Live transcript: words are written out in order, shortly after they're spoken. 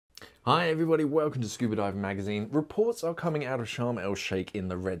Hi everybody, welcome to Scuba Diving Magazine. Reports are coming out of Sharm El Sheikh in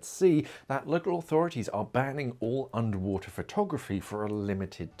the Red Sea that local authorities are banning all underwater photography for a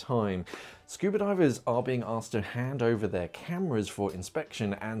limited time. Scuba divers are being asked to hand over their cameras for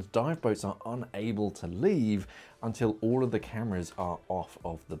inspection, and dive boats are unable to leave until all of the cameras are off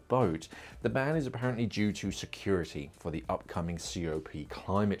of the boat. The ban is apparently due to security for the upcoming COP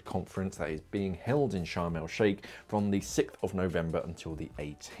climate conference that is being held in Sharm El Sheikh from the 6th of November until the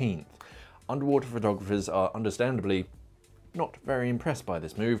 18th. Underwater photographers are understandably not very impressed by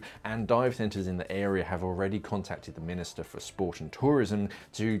this move, and dive centres in the area have already contacted the Minister for Sport and Tourism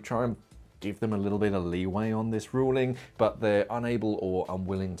to try and give them a little bit of leeway on this ruling, but they're unable or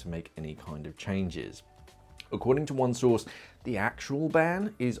unwilling to make any kind of changes. According to one source, the actual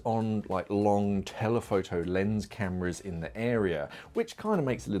ban is on long telephoto lens cameras in the area, which kind of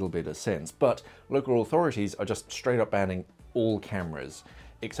makes a little bit of sense, but local authorities are just straight up banning all cameras,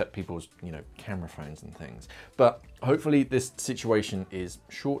 except people's, camera phones and things. But hopefully this situation is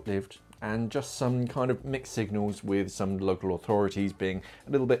short-lived and just some kind of mixed signals with some local authorities being a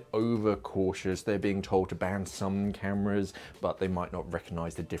little bit over cautious. They're being told to ban some cameras, but they might not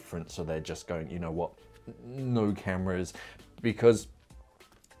recognize the difference, so they're just going, you know what, no cameras, because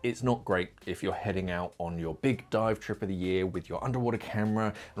it's not great if you're heading out on your big dive trip of the year with your underwater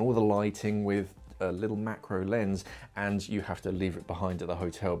camera and all the lighting with a little macro lens, and you have to leave it behind at the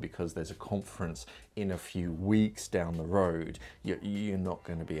hotel because there's a conference in a few weeks down the road. You're not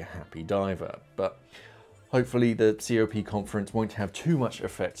going to be a happy diver. But hopefully the COP conference won't have too much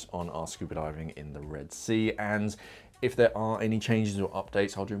effect on our scuba diving in the Red Sea, and if there are any changes or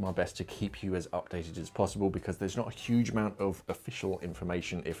updates, I'll do my best to keep you as updated as possible, because there's not a huge amount of official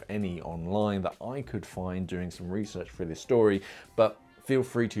information, if any, online that I could find doing some research for this story. But feel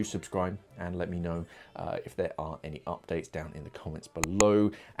free to subscribe and let me know if there are any updates down in the comments below.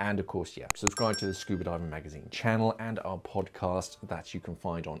 And of course, subscribe to the Scuba Diving Magazine channel and our podcast that you can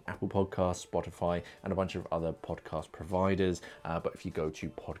find on Apple Podcasts, Spotify, and a bunch of other podcast providers. But if you go to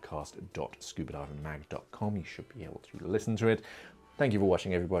podcast.scubadivingmag.com, you should be able to listen to it. Thank you for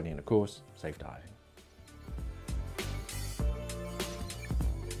watching, everybody, and of course, safe diving.